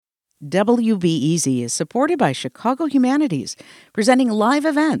WBEZ is supported by Chicago Humanities, presenting live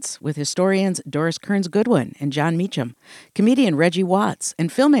events with historians Doris Kearns-Goodwin and John Meacham, comedian Reggie Watts, and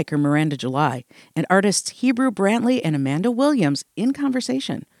filmmaker Miranda July, and artists Hebrew Brantley and Amanda Williams in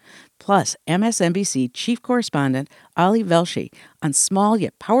conversation. Plus, MSNBC chief correspondent Ali Velshi on small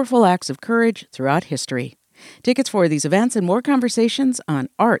yet powerful acts of courage throughout history. Tickets for these events and more conversations on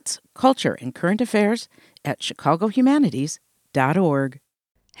arts, culture, and current affairs at chicagohumanities.org.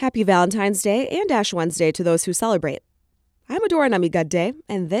 Happy Valentine's Day and Ash Wednesday to those who celebrate. I'm Adora Namigadde,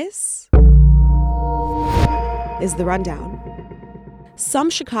 and this is The Rundown. Some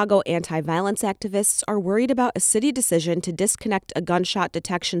Chicago anti-violence activists are worried about a city decision to disconnect a gunshot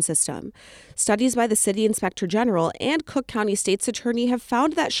detection system. Studies by the city inspector general and Cook County State's attorney have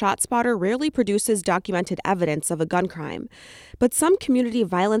found that ShotSpotter rarely produces documented evidence of a gun crime. But some community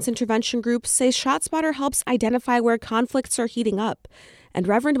violence intervention groups say ShotSpotter helps identify where conflicts are heating up. And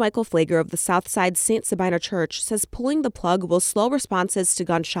Reverend Michael Flager of the Southside St. Sabina Church says pulling the plug will slow responses to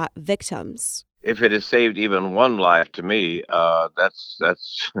gunshot victims. If it has saved even one life, to me,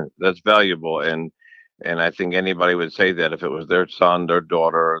 that's valuable, and I think anybody would say that if it was their son, their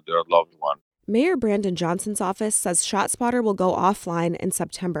daughter, or their loved one. Mayor Brandon Johnson's office says ShotSpotter will go offline in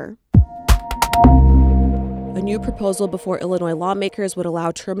September. A new proposal before Illinois lawmakers would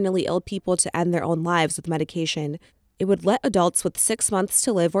allow terminally ill people to end their own lives with medication. It would let adults with 6 months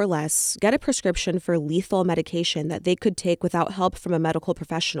to live or less get a prescription for lethal medication that they could take without help from a medical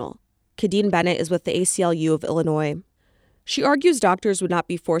professional. Kadeen Bennett is with the ACLU of Illinois. She argues doctors would not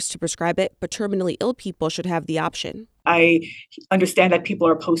be forced to prescribe it, but terminally ill people should have the option. I understand that people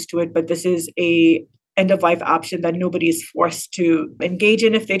are opposed to it, but this is a end-of-life option that nobody is forced to engage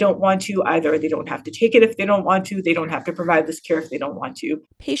in if they don't want to. Either they don't have to take it if they don't want to. They don't have to provide this care if they don't want to.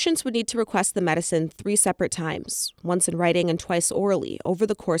 Patients would need to request the medicine 3 separate times, once in writing and twice orally, over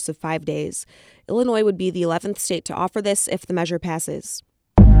the course of 5 days. Illinois would be the 11th state to offer this if the measure passes.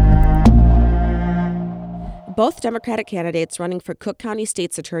 Both Democratic candidates running for Cook County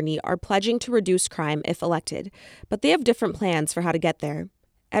State's attorney are pledging to reduce crime if elected, but they have different plans for how to get there.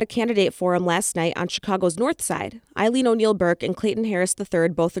 At a candidate forum last night on Chicago's North Side, Eileen O'Neill Burke and Clayton Harris III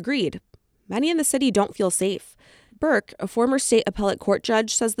both agreed. Many in the city don't feel safe. Burke, a former state appellate court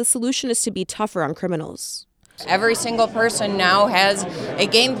judge, says the solution is to be tougher on criminals. Every single person now has a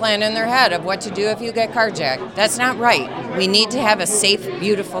game plan in their head of what to do if you get carjacked. That's not right. We need to have a safe,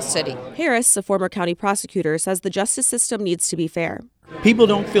 beautiful city. Harris, a former county prosecutor, says the justice system needs to be fair. People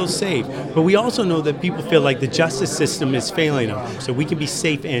don't feel safe, but we also know that people feel like the justice system is failing them, so we can be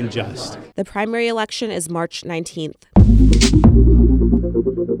safe and just. The primary election is March 19th.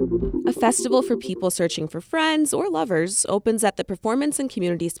 A festival for people searching for friends or lovers opens at the performance and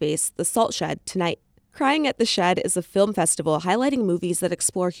community space, the Salt Shed, tonight. Crying at the Shed is a film festival highlighting movies that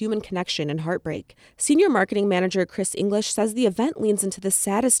explore human connection and heartbreak. Senior marketing manager Chris English says the event leans into the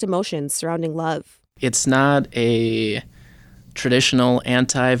saddest emotions surrounding love. It's not a traditional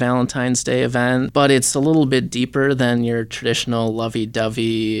anti-Valentine's Day event, but it's a little bit deeper than your traditional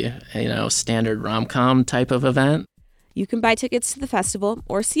lovey-dovey, standard rom-com type of event. You can buy tickets to the festival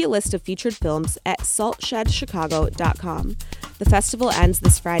or see a list of featured films at saltshedchicago.com. The festival ends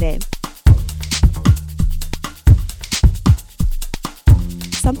this Friday.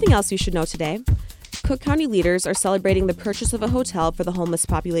 Something else you should know today. Cook County leaders are celebrating the purchase of a hotel for the homeless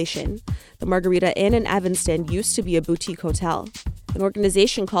population. The Margarita Inn in Evanston used to be a boutique hotel. An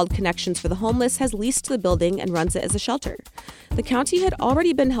organization called Connections for the Homeless has leased the building and runs it as a shelter. The county had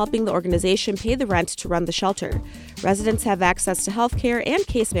already been helping the organization pay the rent to run the shelter. Residents have access to health care and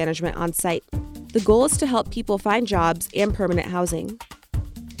case management on site. The goal is to help people find jobs and permanent housing.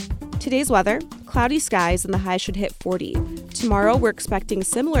 Today's weather, cloudy skies and the high should hit 40. Tomorrow we're expecting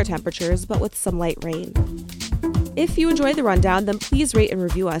similar temperatures but with some light rain. If you enjoy The Rundown, then please rate and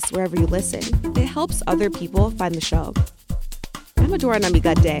review us wherever you listen. It helps other people find the show. I'm Adora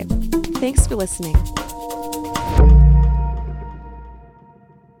Namigadde. Thanks for listening.